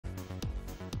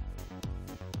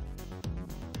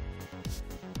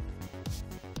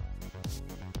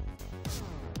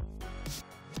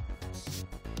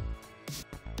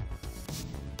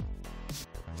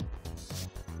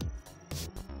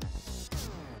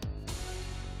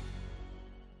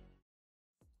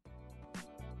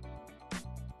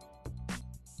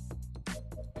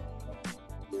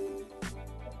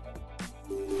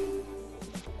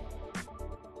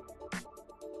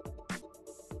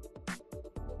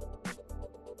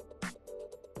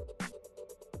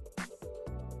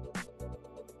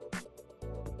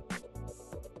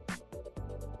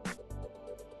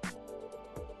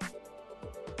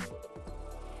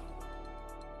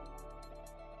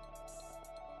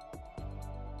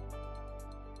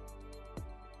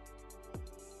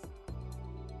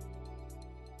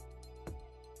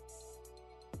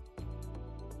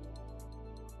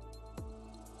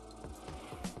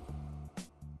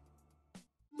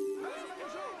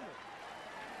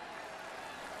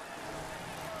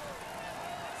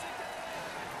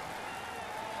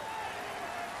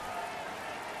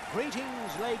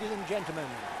Greetings, ladies and gentlemen.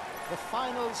 The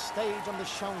final stage on the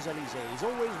Champs-Élysées is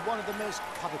always one of the most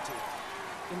coveted.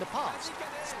 In the past,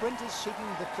 sprinters seeking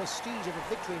the prestige of a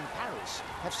victory in Paris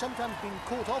have sometimes been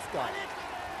caught off guard,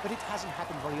 but it hasn't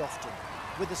happened very often.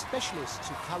 With the specialists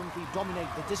who currently dominate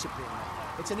the discipline,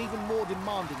 it's an even more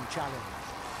demanding challenge.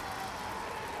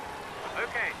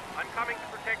 Okay, I'm coming to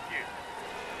protect you.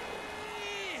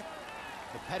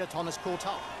 The peloton has caught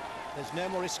up. There's no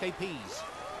more escapees.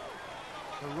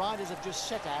 The riders have just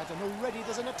set out and already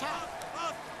there's an attack.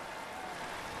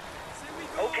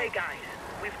 Okay guys,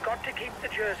 we've got to keep the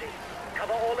jersey.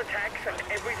 Cover all attacks and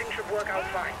everything should work out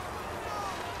fine.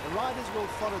 The riders will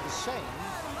follow the same,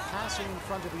 passing in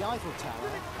front of the Eiffel Tower,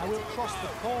 and will cross the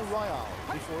Pont Royal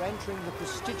before entering the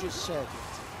prestigious circuit.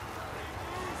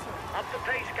 Up the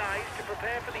pace guys to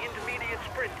prepare for the intermediate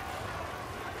sprint.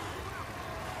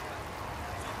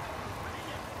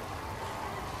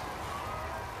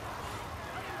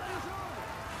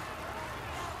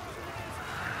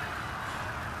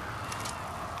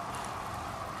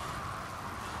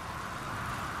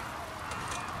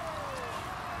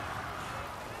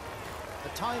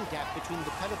 The time gap between the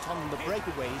peloton and the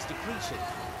breakaway is decreasing.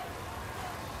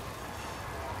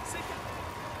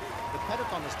 The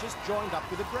peloton has just joined up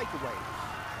with the breakaway.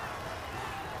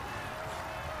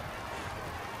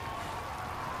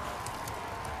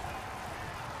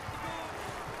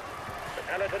 The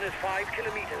peloton is 5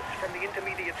 kilometers from the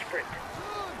intermediate sprint.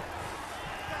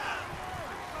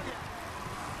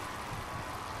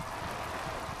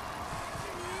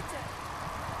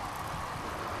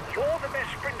 You're the best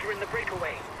sprinter in the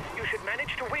breakaway. You should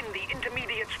manage to win the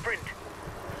intermediate sprint.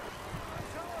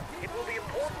 It will be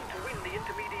important to win the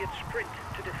intermediate sprint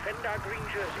to defend our green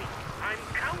jersey. I'm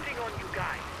counting on you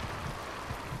guys.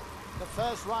 The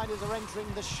first riders are entering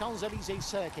the Champs-Élysées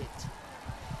circuit.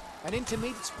 An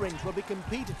intermediate sprint will be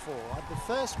competed for at the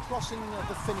first crossing of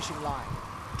the finishing line.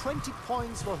 20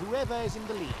 points for whoever is in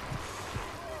the lead.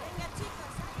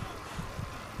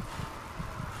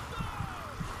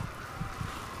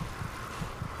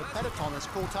 The peloton has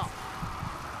caught up.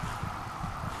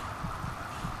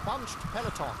 Bunched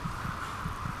peloton.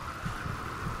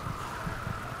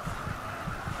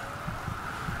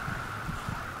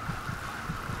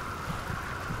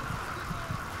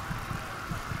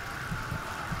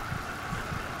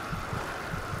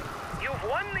 You've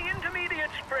won the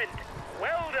intermediate sprint.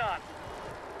 Well done.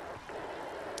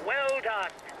 Well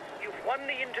done. You've won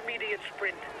the intermediate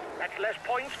sprint. That's less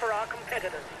points for our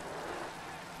competitors.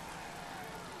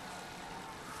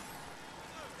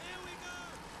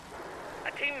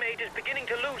 A teammate is beginning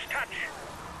to lose touch.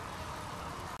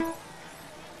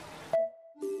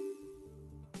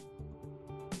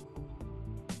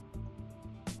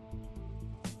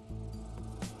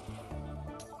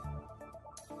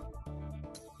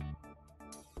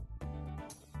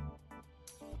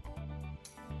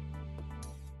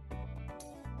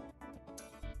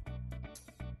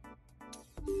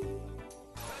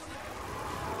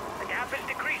 The gap is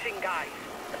decreasing, guys.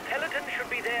 The peloton should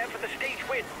be there for the stage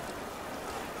win.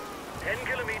 10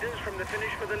 kilometers from the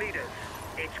finish for the leaders.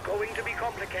 It's going to be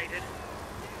complicated.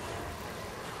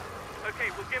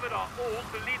 Okay, we'll give it our all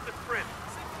to lead the sprint.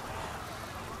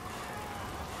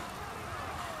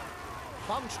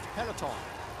 Bunched peloton.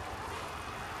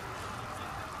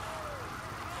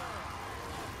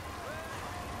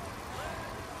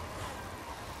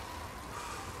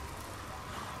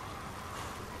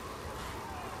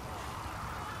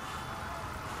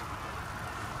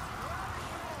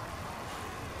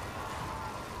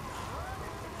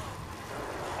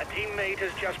 A teammate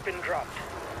has just been dropped.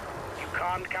 You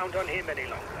can't count on him any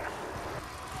longer.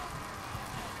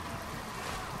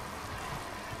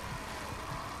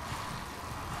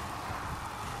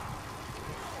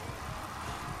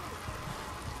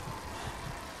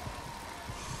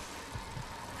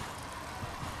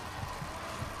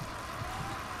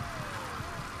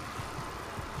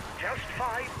 Just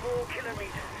 5 more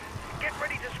kilometers. Get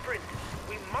ready to sprint.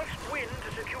 We must win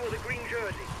to secure the green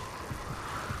jersey.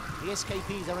 The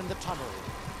escapees are in the tunnel.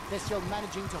 They're still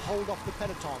managing to hold off the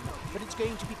peloton, but it's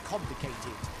going to be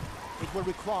complicated. It will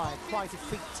require quite a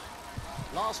feat.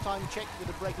 Last time checked with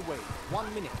the breakaway,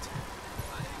 1 minute.